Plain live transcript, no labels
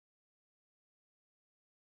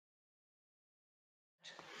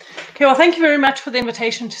Okay, well, thank you very much for the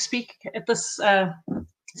invitation to speak at this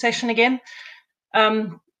session again.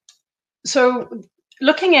 So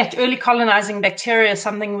looking at early colonizing bacteria is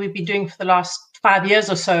something we've been doing for the last 5 years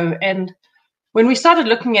or so. And when we started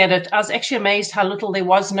looking at it, I was actually amazed how little there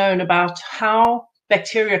was known about how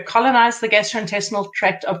bacteria colonize the gastrointestinal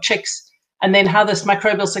tract of chicks and then how this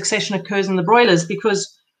microbial succession occurs in the broilers,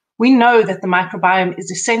 because we know that the microbiome is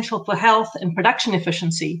essential for health and production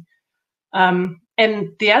efficiency. And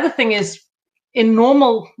the other thing is, in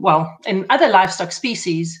other livestock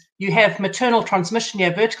species, you have maternal transmission, you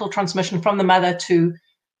have vertical transmission from the mother to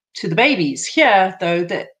the babies. Here, though,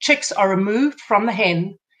 the chicks are removed from the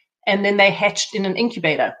hen and then they hatched in an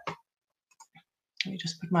incubator. Let me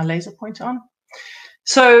just put my laser pointer on.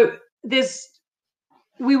 So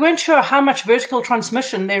we weren't sure how much vertical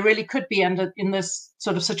transmission there really could be in this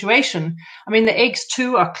sort of situation. I mean, the eggs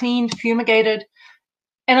too are cleaned, fumigated.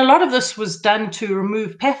 And a lot of this was done to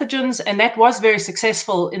remove pathogens, and that was very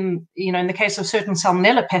successful in the case of certain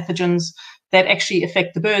salmonella pathogens that actually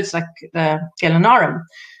affect the birds, like the Gallinarum.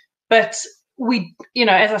 But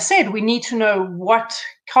as I said, we need to know what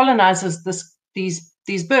colonizes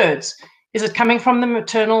these birds. Is it coming from the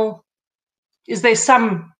maternal? Is there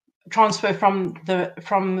some transfer from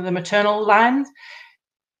the maternal line?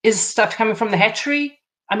 Is stuff coming from the hatchery?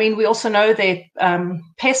 I mean, we also know that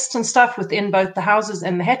pests and stuff within both the houses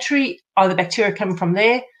and the hatchery are the bacteria coming from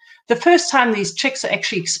there. The first time these chicks are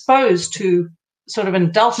actually exposed to sort of an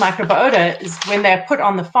adult microbiota is when they're put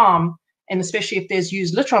on the farm, and especially if there's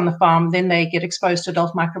used litter on the farm, then they get exposed to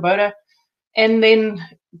adult microbiota. And then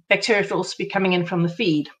bacteria will also be coming in from the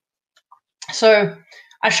feed. So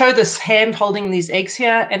I show this hand holding these eggs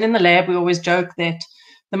here, and in the lab we always joke that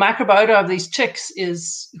the microbiota of these chicks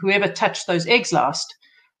is whoever touched those eggs last.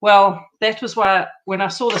 Well, that was why when I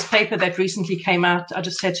saw this paper that recently came out, I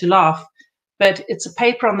just had to laugh. But it's a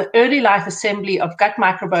paper on the early life assembly of gut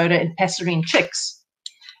microbiota in passerine chicks.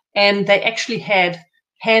 And they actually had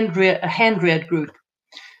a hand-reared group.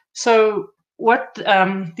 So what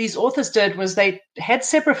these authors did was they had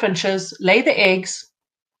zebrafinches lay the eggs,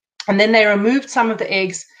 and then they removed some of the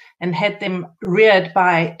eggs and had them reared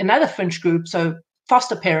by another finch group, so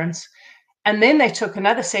foster parents. And then they took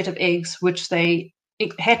another set of eggs, which they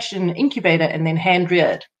hatched in an incubator and then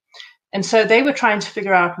hand-reared. And so they were trying to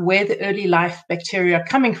figure out where the early life bacteria are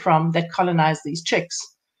coming from that colonize these chicks.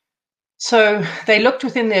 So they looked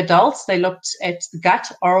within the adults, they looked at the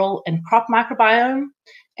gut, oral, and crop microbiome.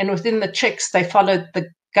 And within the chicks, they followed the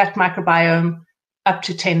gut microbiome up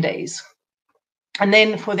to 10 days. And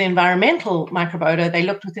then for the environmental microbiota, they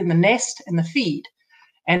looked within the nest and the feed.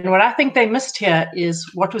 And what I think they missed here is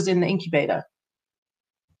what was in the incubator.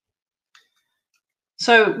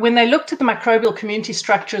 So when they looked at the microbial community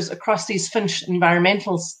structures across these finch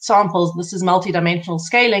environmental samples, this is multidimensional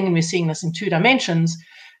scaling, and we're seeing this in 2 dimensions,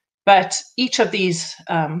 but each of these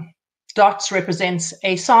dots represents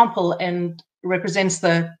a sample and represents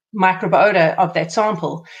the microbiota of that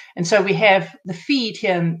sample. And so we have the feed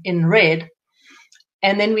here in red,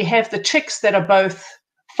 and then we have the chicks that are both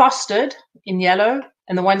fostered in yellow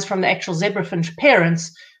and the ones from the actual zebrafinch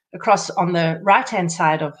parents across on the right-hand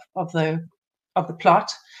side of the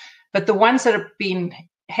plot. But the ones that have been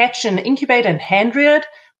hatched in the incubator and hand-reared,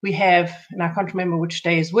 we have, and I can't remember which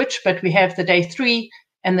day is which, but we have the day 3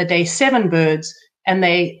 and the day 7 birds, and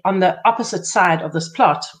they on the opposite side of this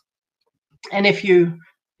plot. And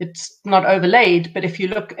it's not overlaid, but if you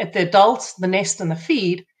look at the adults, the nest and the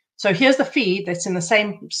feed, so here's the feed that's in the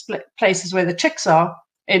same places where the chicks are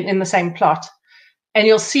in the same plot. And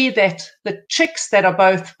you'll see that the chicks that are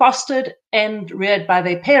both fostered and reared by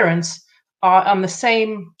their parents are on the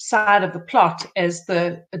same side of the plot as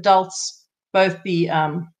the adults, both the,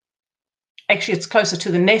 actually it's closer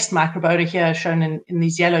to the nest microbiota here shown in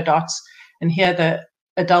these yellow dots, and here the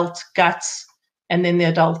adult guts, and then the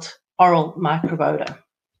adult oral microbiota.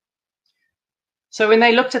 So when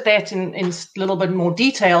they looked at that in a little bit more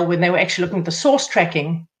detail, when they were actually looking at the source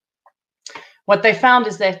tracking, what they found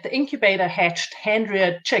is that the incubator hatched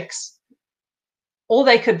hand-reared chicks, all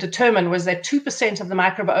they could determine was that 2% of the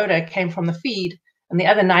microbiota came from the feed and the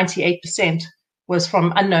other 98% was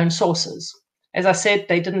from unknown sources. As I said,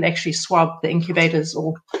 they didn't actually swab the incubators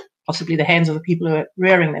or possibly the hands of the people who were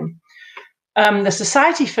rearing them. The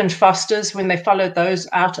society finch fosters, when they followed those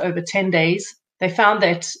out over 10 days, they found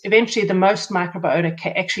that eventually the most microbiota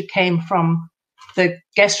actually came from the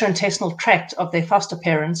gastrointestinal tract of their foster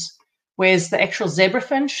parents, whereas the actual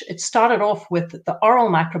zebrafinch, it started off with the oral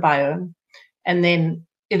microbiome, and then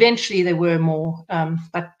eventually there were more,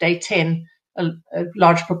 by day 10, a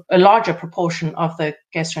larger proportion of the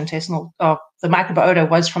gastrointestinal, of the microbiota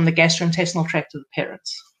was from the gastrointestinal tract of the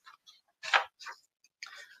parents.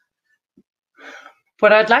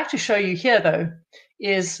 What I'd like to show you here, though,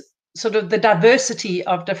 is sort of the diversity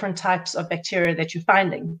of different types of bacteria that you're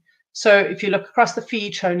finding. So if you look across the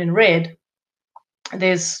feed shown in red,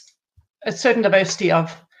 there's a certain diversity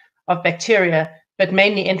of bacteria, but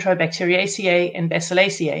mainly Enterobacteriaceae and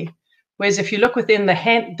Bacillacea. Whereas if you look within the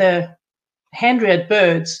hand-reared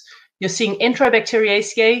birds, you're seeing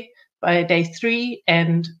Enterobacteriaceae by day 3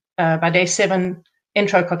 and by day 7,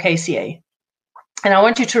 Enterococcaceae. And I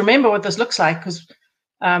want you to remember what this looks like, because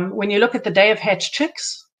when you look at the day of hatch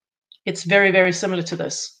chicks, it's very, very similar to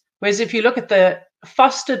this. Whereas if you look at the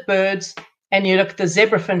fostered birds and you look at the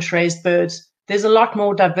zebrafinch raised birds, there's a lot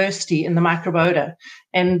more diversity in the microbiota.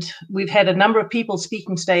 And we've had a number of people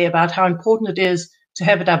speaking today about how important it is to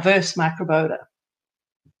have a diverse microbiota.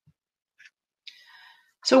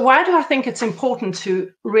 So why do I think it's important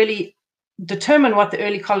to really determine what the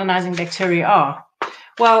early colonizing bacteria are?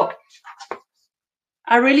 Well,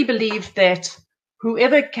 I really believe that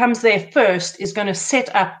whoever comes there first is going to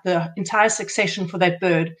set up the entire succession for that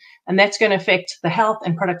bird, and that's going to affect the health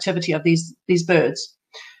and productivity of these birds.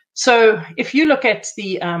 So if you look at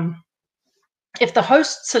if the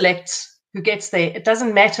host selects who gets there, it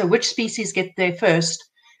doesn't matter which species get there first,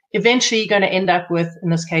 eventually you're going to end up with,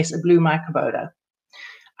 in this case, a blue microbiota.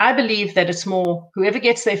 I believe that it's more whoever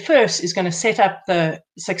gets there first is going to set up the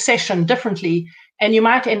succession differently, and you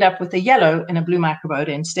might end up with a yellow and a blue microbiota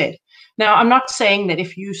instead. Now, I'm not saying that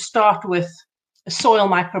if you start with a soil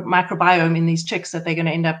microbiome in these chicks that they're going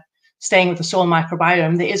to end up staying with the soil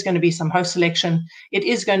microbiome. There is going to be some host selection. It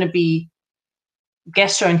is going to be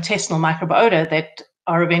gastrointestinal microbiota that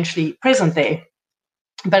are eventually present there.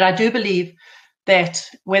 But I do believe that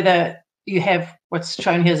whether you have what's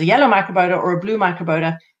shown here as a yellow microbiota or a blue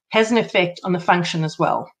microbiota has an effect on the function as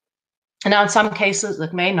well. And now in some cases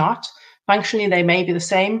it may not. Functionally, they may be the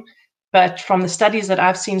same, but from the studies that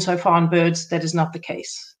I've seen so far on birds, that is not the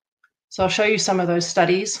case. So I'll show you some of those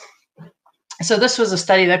studies. So this was a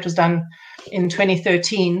study that was done in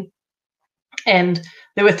 2013, and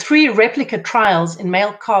there were 3 replicate trials in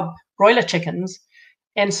male cob broiler chickens.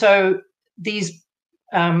 And so these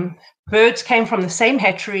birds came from the same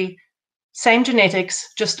hatchery, same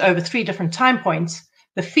genetics, just over 3 different time points.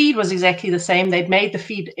 The feed was exactly the same. They'd made the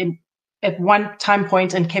feed at one time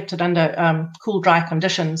point and kept it under cool, dry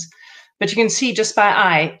conditions. But you can see just by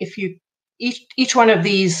eye, if you each one of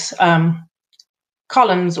these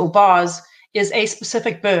columns or bars is a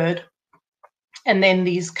specific bird, and then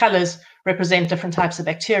these colors represent different types of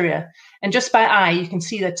bacteria. And just by eye, you can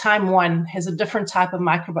see that time 1 has a different type of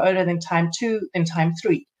microbiota than time 2 and time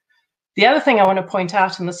 3. The other thing I want to point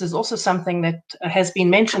out, and this is also something that has been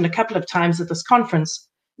mentioned a couple of times at this conference,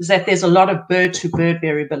 is that there's a lot of bird-to-bird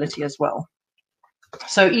variability as well.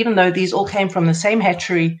 So even though these all came from the same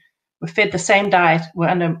hatchery, were fed the same diet, were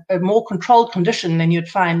under a more controlled condition than you'd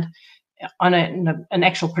find on an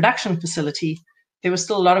actual production facility, there was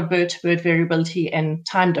still a lot of bird-to-bird variability and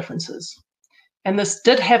time differences. And this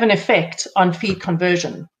did have an effect on feed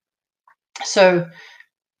conversion. So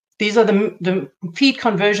these are the feed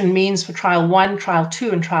conversion means for trial 1, trial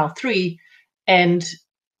 2, and trial 3. And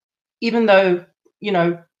even though,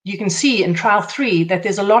 you can see in trial 3 that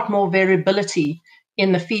there's a lot more variability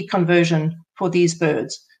in the feed conversion for these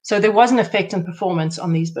birds. So there was an effect in performance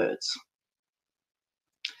on these birds.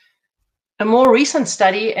 A more recent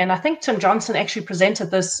study, and I think Tim Johnson actually presented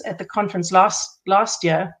this at the conference last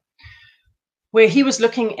year, where he was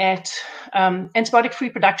looking at antibiotic-free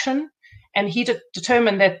production, and he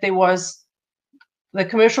determined that there was the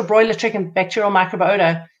commercial broiler chicken bacterial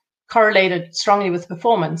microbiota correlated strongly with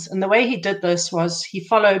performance. And the way he did this was he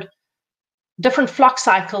followed different flock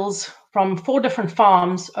cycles from 4 different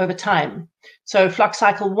farms over time. So flock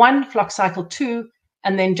cycle 1, flock cycle 2,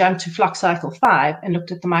 and then jumped to flock cycle 5 and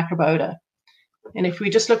looked at the microbiota. And if we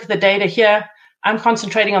just look at the data here, I'm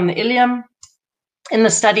concentrating on the ileum. In the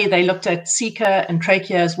study, they looked at ceca and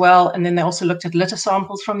trachea as well, and then they also looked at litter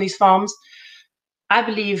samples from these farms. I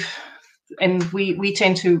believe, and we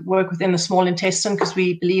tend to work within the small intestine because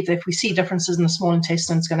we believe that if we see differences in the small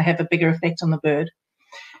intestine, it's going to have a bigger effect on the bird.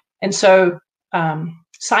 And so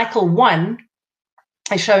cycle 1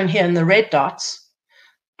 is shown here in the red dots.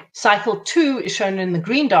 Cycle 2 is shown in the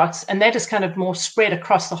green dots, and that is kind of more spread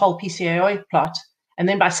across the whole PCAO plot. And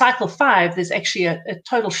then by cycle 5, there's actually a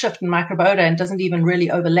total shift in microbiota and doesn't even really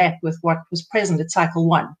overlap with what was present at cycle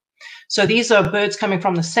 1. So these are birds coming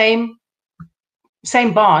from the same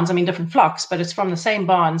barns, different flocks, but it's from the same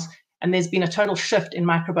barns, and there's been a total shift in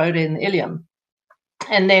microbiota in the ileum.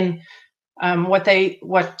 And then what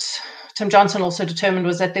Tim Johnson also determined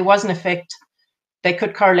was that there was an effect. They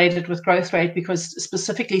could correlate it with growth rate because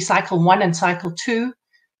specifically cycle 1 and cycle 2,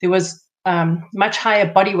 there was much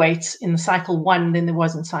higher body weights in cycle 1 than there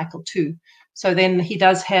was in cycle 2. So then he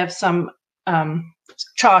does have some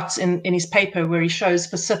charts in his paper where he shows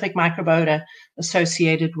specific microbiota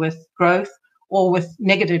associated with growth or with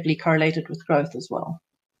negatively correlated with growth as well.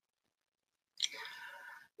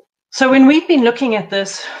 So when we've been looking at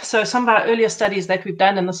this, so some of our earlier studies that we've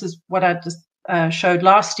done, and this is what I just showed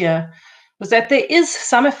last year, was that there is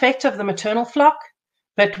some effect of the maternal flock,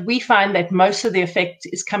 but we find that most of the effect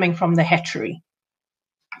is coming from the hatchery.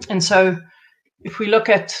 And so if we look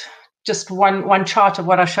at just one chart of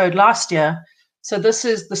what I showed last year, so this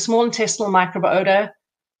is the small intestinal microbiota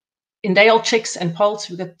in day-old chicks and poults.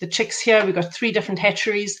 We've got the chicks here, we've got 3 different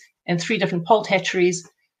hatcheries and 3 different poult hatcheries.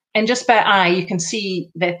 And just by eye, you can see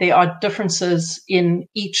that there are differences in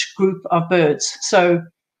each group of birds. So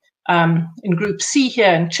in group C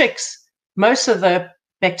here in chicks, most of the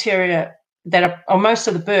bacteria that are, or most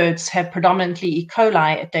of the birds have predominantly E.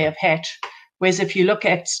 coli at day of hatch. Whereas if you look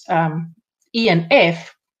at E and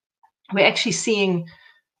F, we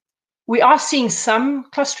are seeing some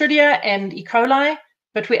Clostridia and E. coli,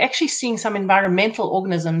 but we're actually seeing some environmental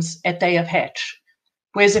organisms at day of hatch.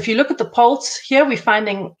 Whereas if you look at the poults, here we're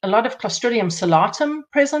finding a lot of Clostridium salatum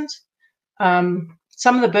present.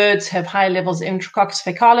 Some of the birds have higher levels of Enterococcus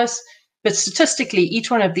faecalis, but statistically,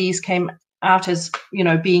 each one of these came out as,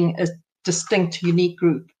 being a distinct, unique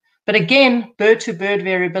group. But again, bird-to-bird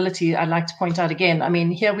variability, I'd like to point out again. I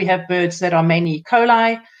mean, here we have birds that are mainly E.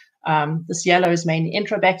 coli. This yellow is mainly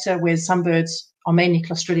Enterobacter, whereas some birds are mainly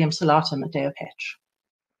Clostridium salatum at day of hatch.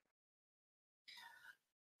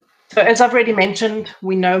 So as I've already mentioned,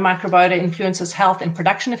 we know microbiota influences health and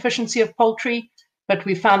production efficiency of poultry, but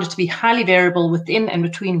we found it to be highly variable within and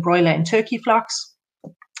between broiler and turkey flocks.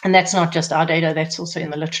 And that's not just our data, that's also in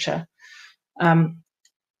the literature.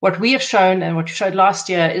 What we have shown and what we showed last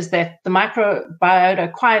year is that the microbiota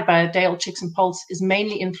acquired by day-old chicks and poults is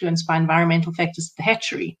mainly influenced by environmental factors at the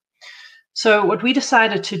hatchery. So what we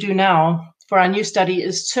decided to do now for our new study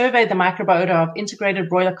is survey the microbiota of integrated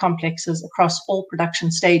broiler complexes across all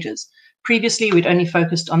production stages. Previously, we'd only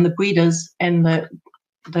focused on the breeders and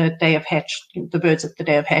the day of hatch, the birds at the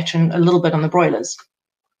day of hatch, and a little bit on the broilers.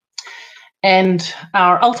 And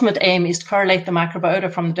our ultimate aim is to correlate the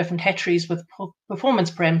microbiota from the different hatcheries with performance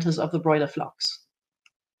parameters of the broiler flocks.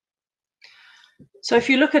 So if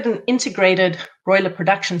you look at an integrated broiler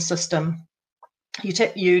production system,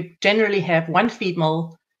 you generally have one feed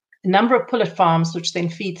mill, a number of pullet farms, which then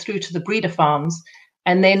feed through to the breeder farms,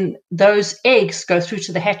 and then those eggs go through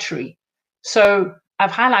to the hatchery. So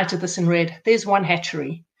I've highlighted this in red. There's one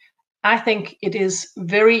hatchery. I think it is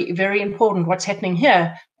very, very important what's happening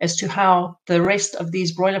here as to how the rest of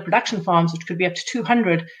these broiler production farms, which could be up to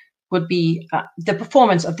 200, would be the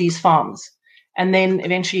performance of these farms. And then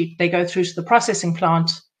eventually they go through to the processing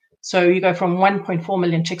plant. So you go from 1.4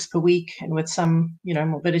 million chicks per week, and with some,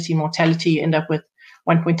 morbidity, mortality, you end up with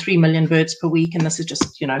 1.3 million birds per week. And this is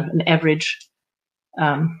just, an average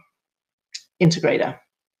integrator.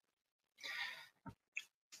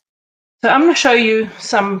 So I'm going to show you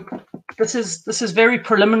this is very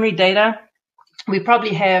preliminary data. We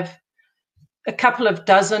probably have a couple of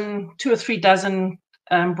dozen, 2 or 3 dozen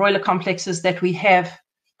broiler complexes that we have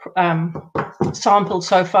sampled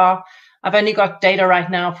so far. I've only got data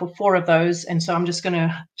right now for 4 of those, and so I'm just going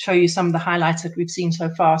to show you some of the highlights that we've seen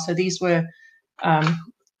so far. So these were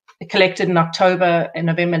collected in October and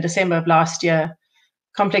November and December of last year.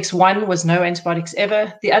 Complex 1 was no antibiotics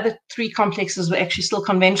ever. The other 3 complexes were actually still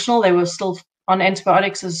conventional. They were still on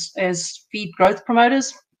antibiotics as feed growth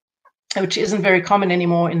promoters, which isn't very common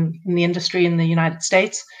anymore in the industry in the United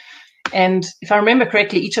States. And if I remember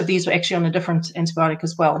correctly, each of these were actually on a different antibiotic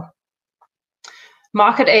as well.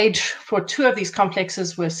 Market age for 2 of these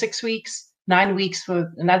complexes were 6 weeks, 9 weeks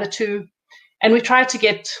for another 2. And we tried to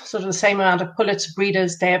get sort of the same amount of pullets,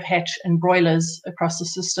 breeders, day of hatch, and broilers across the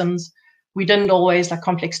systems. We didn't always, like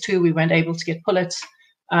complex 2, we weren't able to get pullets.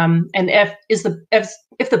 And if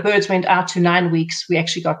the birds went out to 9 weeks, we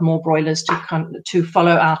actually got more broilers to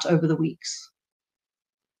follow out over the weeks.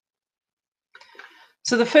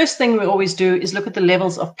 So the first thing we always do is look at the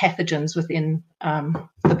levels of pathogens within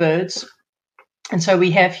the birds. And so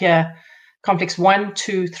we have here complex 1,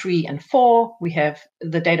 2, 3, and 4. We have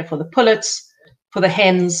the data for the pullets, for the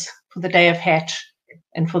hens, for the day of hatch,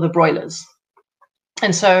 and for the broilers.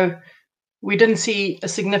 And so we didn't see a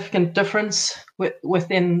significant difference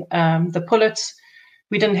within the pullets.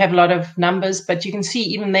 We didn't have a lot of numbers, but you can see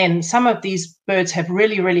even then, some of these birds have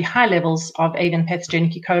really, really high levels of avian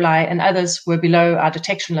pathogenic E. coli, and others were below our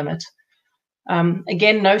detection limit.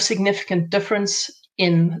 Again, no significant difference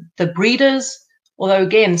in the breeders Although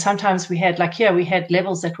again, sometimes we had, like here, we had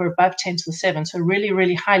levels that were above 10 to the 7. So really,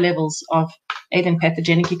 really high levels of avian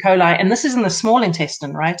pathogenic E. coli. And this is in the small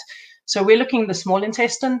intestine, right? So we're looking at the small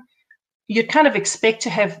intestine. You'd kind of expect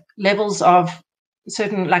to have levels of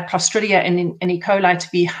certain, like Clostridia and E. coli, to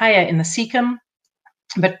be higher in the cecum.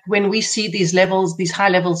 But when we see these levels, these high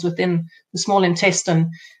levels within the small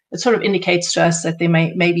intestine, it sort of indicates to us that there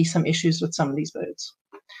may be some issues with some of these birds.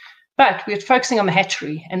 But we're focusing on the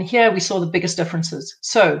hatchery, and here we saw the biggest differences.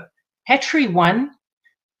 So hatchery 1,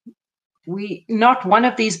 not one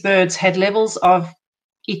of these birds had levels of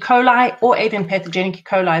E. coli or avian pathogenic E.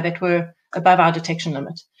 coli that were above our detection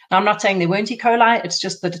limit. Now, I'm not saying there weren't E. coli, it's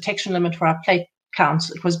just the detection limit for our plate counts,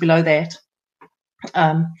 it was below that.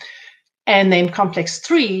 And then complex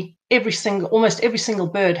 3, almost every single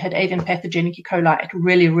bird had avian pathogenic E. coli at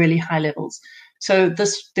really, really high levels. So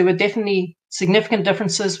there were definitely significant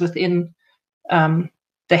differences within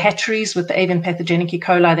the hatcheries with the avian pathogenic E.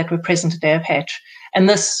 coli that were present at day of hatch. And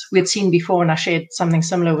this we had seen before, and I shared something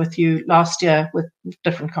similar with you last year with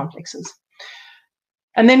different complexes.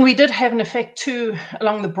 And then we did have an effect too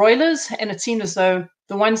along the broilers, and it seemed as though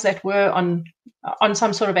the ones that were on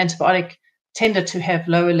some sort of antibiotic tended to have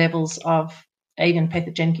lower levels of avian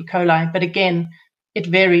pathogenic E. coli. But again, it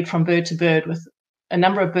varied from bird to bird, with a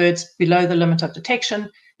number of birds below the limit of detection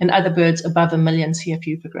and other birds above 1 million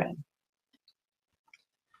CFU per gram.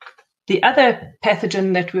 The other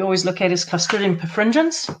pathogen that we always look at is Clostridium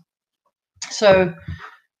perfringens. So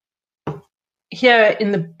here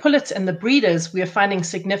in the pullets and the breeders, we are finding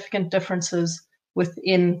significant differences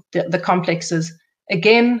within the complexes.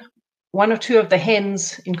 Again, 1 or 2 of the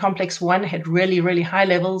hens in complex 1 had really, really high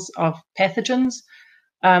levels of pathogens.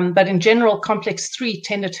 But in general, complex 3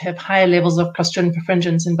 tended to have higher levels of Clostridium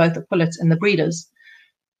perfringens in both the pullets and the breeders.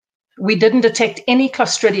 We didn't detect any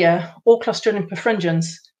Clostridia or Clostridium perfringens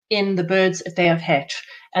in the birds at day of hatch.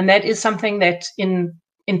 And that is something that in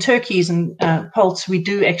turkeys and poults, we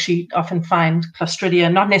do actually often find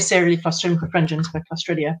Clostridia, not necessarily Clostridium perfringens, but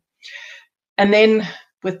Clostridia. And then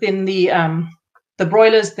within the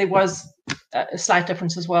broilers, there was a slight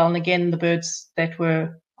difference as well. And again, the birds that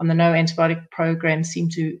were on the no antibiotic program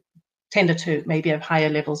tended to maybe have higher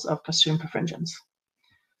levels of Clostridium perfringens.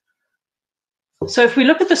 So if we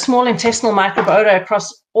look at the small intestinal microbiota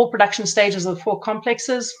across all production stages of the 4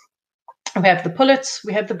 complexes, we have the pullets,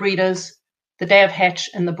 we have the breeders, the day of hatch,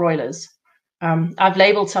 and the broilers. I've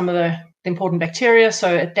labeled some of the important bacteria.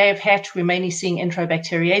 So at day of hatch, we're mainly seeing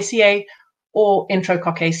Enterobacteriaceae or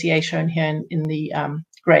Enterococcaceae, shown here in the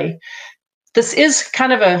gray. This is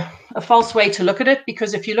kind of a false way to look at it,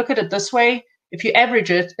 because if you look at it this way, if you average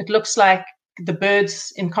it, it looks like the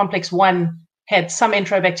birds in complex 1 had some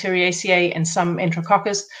Enterobacteriaceae and some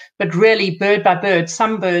Enterococcus, but really bird by bird,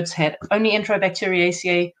 some birds had only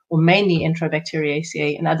Enterobacteriaceae or mainly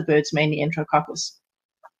Enterobacteriaceae, and other birds mainly Enterococcus.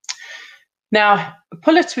 Now,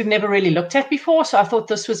 pullets we've never really looked at before, so I thought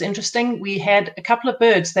this was interesting. We had a couple of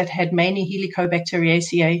birds that had mainly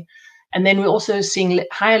Helicobacteriaceae, and then we're also seeing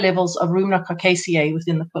higher levels of Ruminococcaceae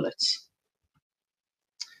within the pullets.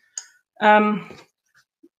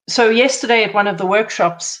 So yesterday at one of the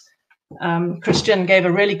workshops, Christian gave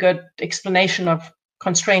a really good explanation of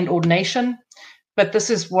constrained ordination, but this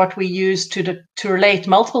is what we use to relate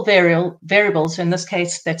multiple variables. In this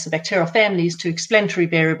case, that's the bacterial families, to explanatory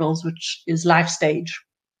variables, which is life stage.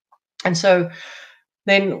 And so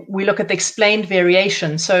then we look at the explained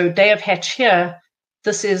variation. So day of hatch here,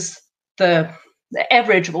 this is the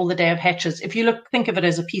average of all the day of hatches. If you think of it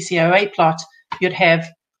as a PCOA plot, you'd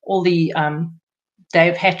have all the day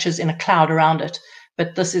of hatches in a cloud around it.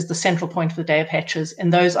 But this is the central point for the day of hatches,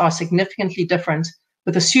 and those are significantly different,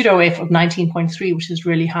 with a pseudo F of 19.3, which is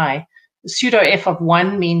really high. The pseudo F of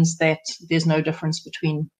 1 means that there's no difference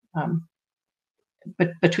between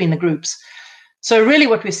the groups. So really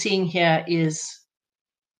what we're seeing here is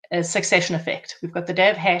a succession effect. We've got the day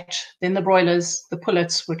of hatch, then the broilers, the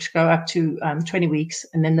pullets, which go up to 20 weeks,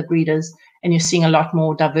 and then the breeders, and you're seeing a lot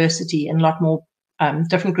more diversity and a lot more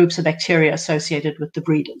different groups of bacteria associated with the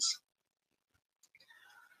breeders.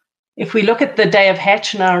 If we look at the day of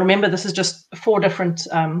hatch, now remember this is just 4 different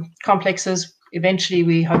complexes. Eventually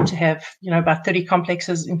we hope to have about 30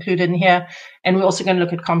 complexes included in here, and we're also going to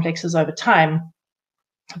look at complexes over time.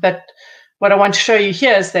 But what I want to show you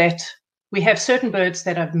here is that we have certain birds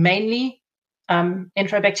that have mainly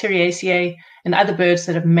Enterobacteriaceae and other birds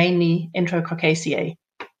that have mainly Enterococcaceae.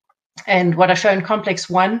 And what I show in complex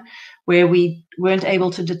 1, where we weren't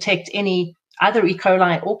able to detect any either E.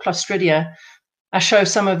 coli or Clostridia, I show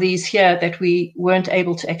some of these here that we weren't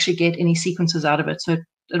able to actually get any sequences out of it. So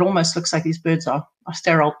it almost looks like these birds are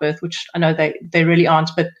sterile at birth, which I know they really aren't.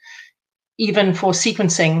 But even for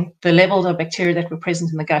sequencing, the levels of bacteria that were present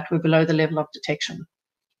in the gut were below the level of detection.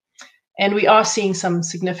 And we are seeing some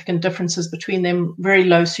significant differences between them, very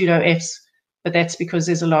low pseudo-Fs, but that's because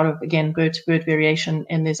there's a lot of, again, bird-to-bird variation,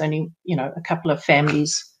 and there's only, a couple of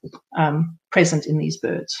families present in these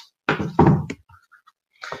birds.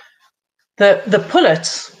 The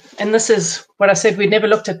pullets, and this is what I said, we'd never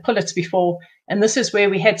looked at pullets before, and this is where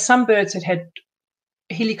we had some birds that had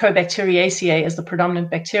Helicobacteriaceae as the predominant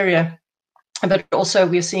bacteria, but also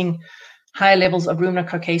we're seeing higher levels of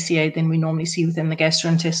Ruminococcasiae than we normally see within the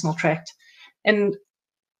gastrointestinal tract. And,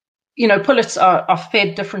 pullets are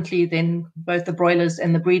fed differently than both the broilers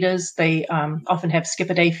and the breeders. They often have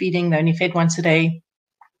skip-a-day feeding. They're only fed once a day.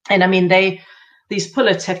 And, I mean, these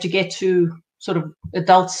pullets have to get to sort of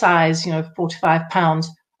adult size, 4 to 5 pounds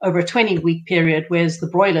over a 20-week period, whereas the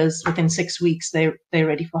broilers, within 6 weeks, they're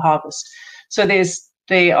ready for harvest. So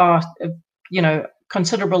they are,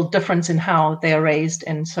 considerable difference in how they are raised,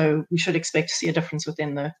 and so we should expect to see a difference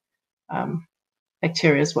within the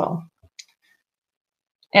bacteria as well.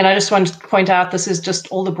 And I just wanted to point out, this is just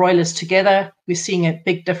all the broilers together. We're seeing a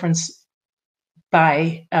big difference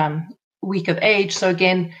by week of age. So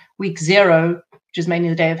again, week 0, which is mainly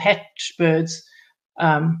the day of hatch birds,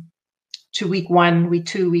 to week 1, week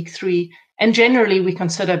 2, week 3. And generally, we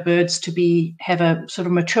consider birds to have a sort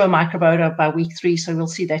of mature microbiota by week 3. So we'll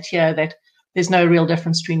see that here, that there's no real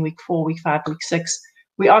difference between week 4, week 5, week 6.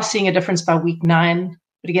 We are seeing a difference by week 9.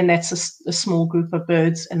 But again, that's a small group of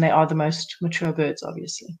birds, and they are the most mature birds,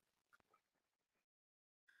 obviously.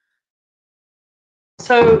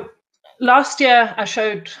 So last year, I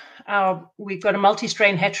showed we've got a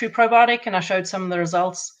multi-strain hatchery probiotic, and I showed some of the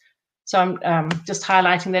results. So I'm just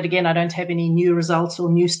highlighting that again. I don't have any new results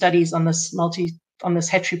or new studies on this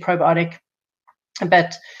hatchery probiotic.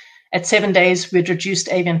 But at 7 days, we'd reduced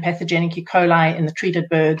avian pathogenic E. coli in the treated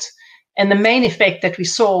birds. And the main effect that we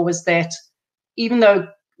saw was that even though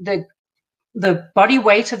the body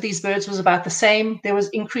weight of these birds was about the same, there was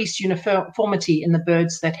increased uniformity in the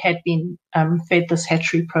birds that had been fed this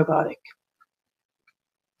hatchery probiotic.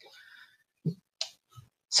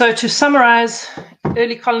 So to summarize,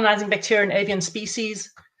 early colonizing bacteria in avian species,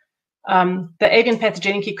 the avian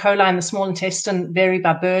pathogenic E. coli in the small intestine vary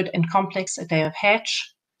by bird and complex at day of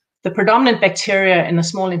hatch. The predominant bacteria in the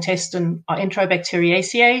small intestine are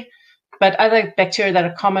Enterobacteriaceae, but other bacteria that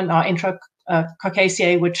are common are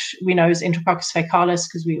Enterococcaceae, which we know is Enterococcus faecalis,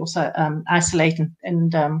 because we also isolate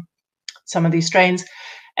and some of these strains.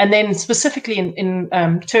 And then specifically in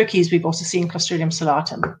turkeys, we've also seen Clostridium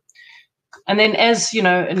salatum. And then, as you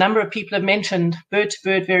know, a number of people have mentioned,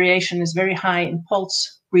 bird-to-bird variation is very high in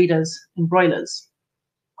poults, breeders, and broilers.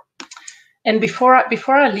 And before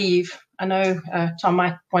I leave, I know Tom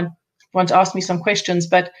might want to ask me some questions,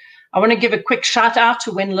 but I want to give a quick shout out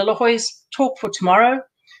to Wen Lillehoy's talk for tomorrow.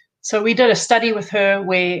 So we did a study with her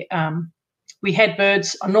where we had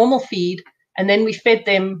birds on normal feed, and then we fed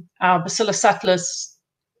them our Bacillus subtilis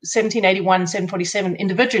 1781, 747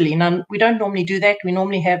 individually. Now, we don't normally do that. We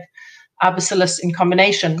normally have our bacillus in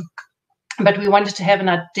combination, but we wanted to have an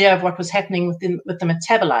idea of what was happening with the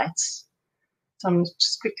metabolites. So I'm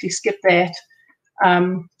just quickly skip that.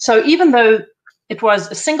 So even though it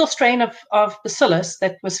was a single strain of bacillus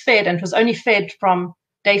that was fed, and it was only fed from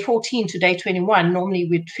day 14 to day 21, normally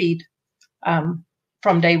we'd feed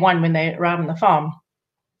from day 1 when they arrive on the farm.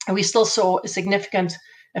 And we still saw a significant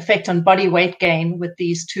effect on body weight gain with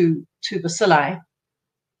these two bacilli.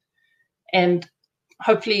 And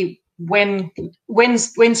hopefully when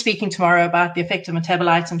speaking tomorrow about the effect of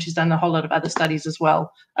metabolites, and she's done a whole lot of other studies as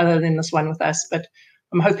well, other than this one with us, but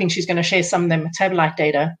I'm hoping she's going to share some of the metabolite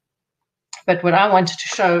data. But what I wanted to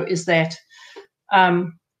show is that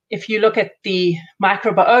if you look at the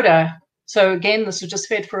microbiota, so again, this was just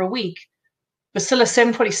fed for a week, Bacillus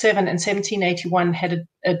 747 and 1781 had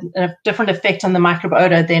a different effect on the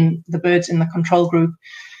microbiota than the birds in the control group.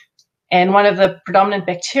 And one of the predominant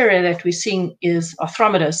bacteria that we're seeing is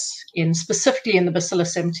Arthromidas, specifically in the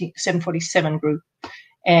Bacillus 747 group.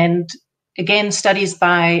 And again, studies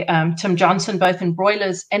by Tim Johnson, both in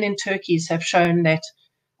broilers and in turkeys, have shown that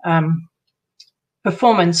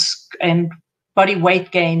performance and body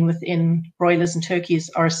weight gain within broilers and turkeys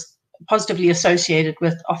are positively associated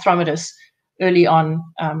with Arthromidas early on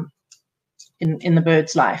in the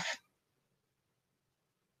bird's life.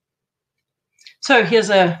 So here's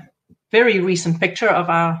a very recent picture of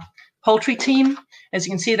our poultry team. As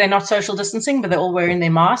you can see, they're not social distancing, but they're all wearing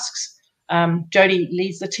their masks. Jody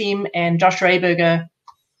leads the team, and Josh Rayberger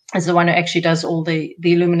is the one who actually does all the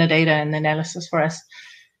Illumina data and the analysis for us.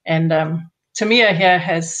 And Tamia here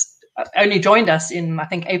has only joined us in, I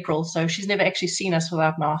think, April, so she's never actually seen us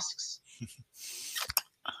without masks.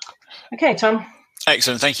 Okay, Tom.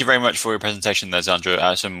 Excellent. Thank you very much for your presentation there,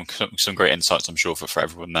 Xandra. Some great insights, I'm sure, for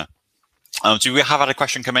everyone there. So we have had a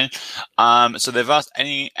question come in. So they've asked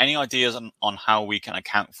any ideas on how we can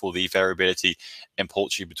account for the variability in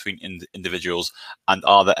poultry between individuals, and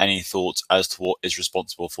are there any thoughts as to what is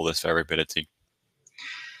responsible for this variability?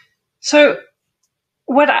 So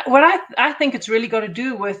what I think it's really got to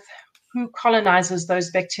do with who colonizes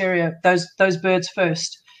those bacteria, those birds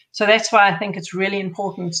first. So that's why I think it's really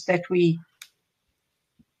important that we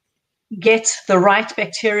get the right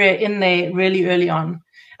bacteria in there really early on.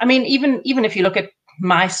 I mean, even if you look at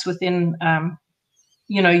mice within,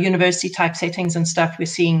 university type settings and stuff, we're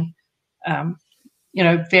seeing,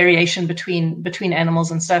 variation between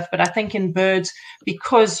animals and stuff. But I think in birds,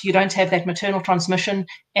 because you don't have that maternal transmission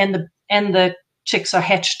and the chicks are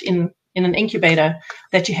hatched in an incubator,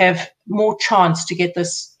 that you have more chance to get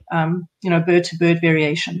this, bird to bird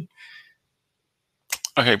variation.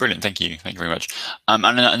 Okay, brilliant. Thank you. Thank you very much. And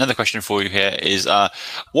another question for you here is,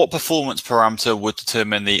 what performance parameter would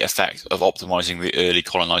determine the effect of optimizing the early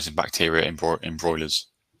colonizing bacteria in broilers?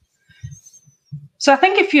 So I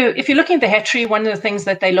think if you're looking at the hatchery, one of the things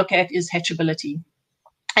that they look at is hatchability.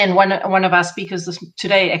 And one of our speakers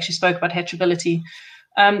today actually spoke about hatchability.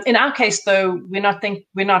 In our case, though, we're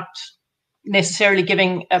not necessarily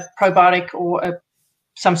giving a probiotic or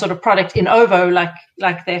some sort of product in ovo like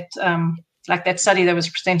that study that was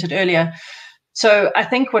presented earlier. So I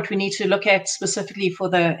think what we need to look at specifically for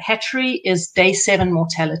the hatchery is day 7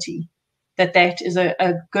 mortality. That is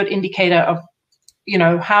a good indicator of,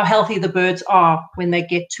 how healthy the birds are when they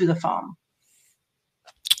get to the farm.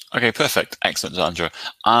 Okay, perfect. Excellent, Xandra.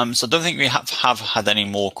 So I don't think we have had any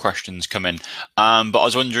more questions come in, but I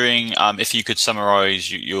was wondering if you could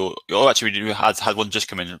summarize actually, we had one just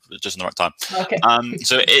come in just in the right time. Okay.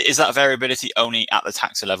 So is that variability only at the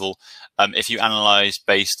taxa level? If you analyze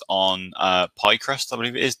based on pie crust, I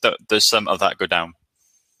believe it is, does some of that go down?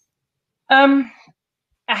 I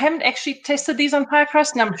haven't actually tested these on pie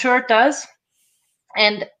crust, and I'm sure it does.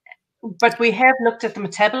 But we have looked at the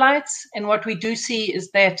metabolites, and what we do see is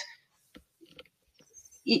that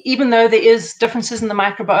even though there is differences in the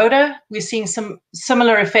microbiota, we're seeing some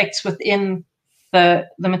similar effects within the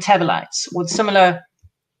metabolites, or similar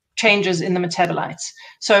changes in the metabolites.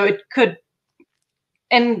 So it could,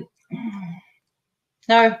 and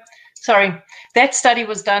no, sorry, that study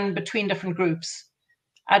was done between different groups.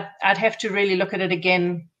 I'd have to really look at it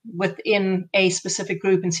again within a specific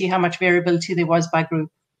group and see how much variability there was by group.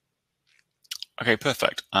 Okay,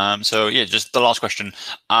 perfect. So yeah, just the last question.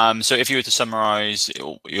 So if you were to summarize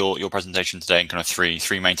your presentation today in kind of three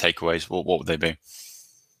main takeaways, what would they be?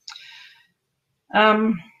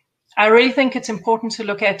 I really think it's important to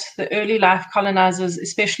look at the early life colonizers,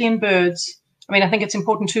 especially in birds. I mean, I think it's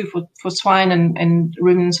important too for swine and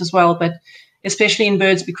ruminants as well, but especially in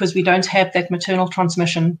birds because we don't have that maternal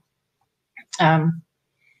transmission. And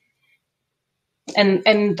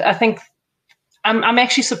I think I'm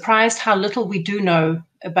actually surprised how little we do know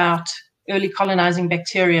about early colonizing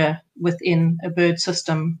bacteria within a bird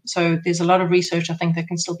system. So there's a lot of research, I think, that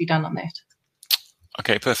can still be done on that.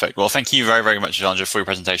 Okay, perfect. Well, thank you very, very much, Xandra, for your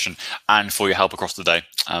presentation and for your help across the day.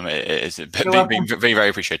 It's been very, very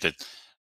appreciated.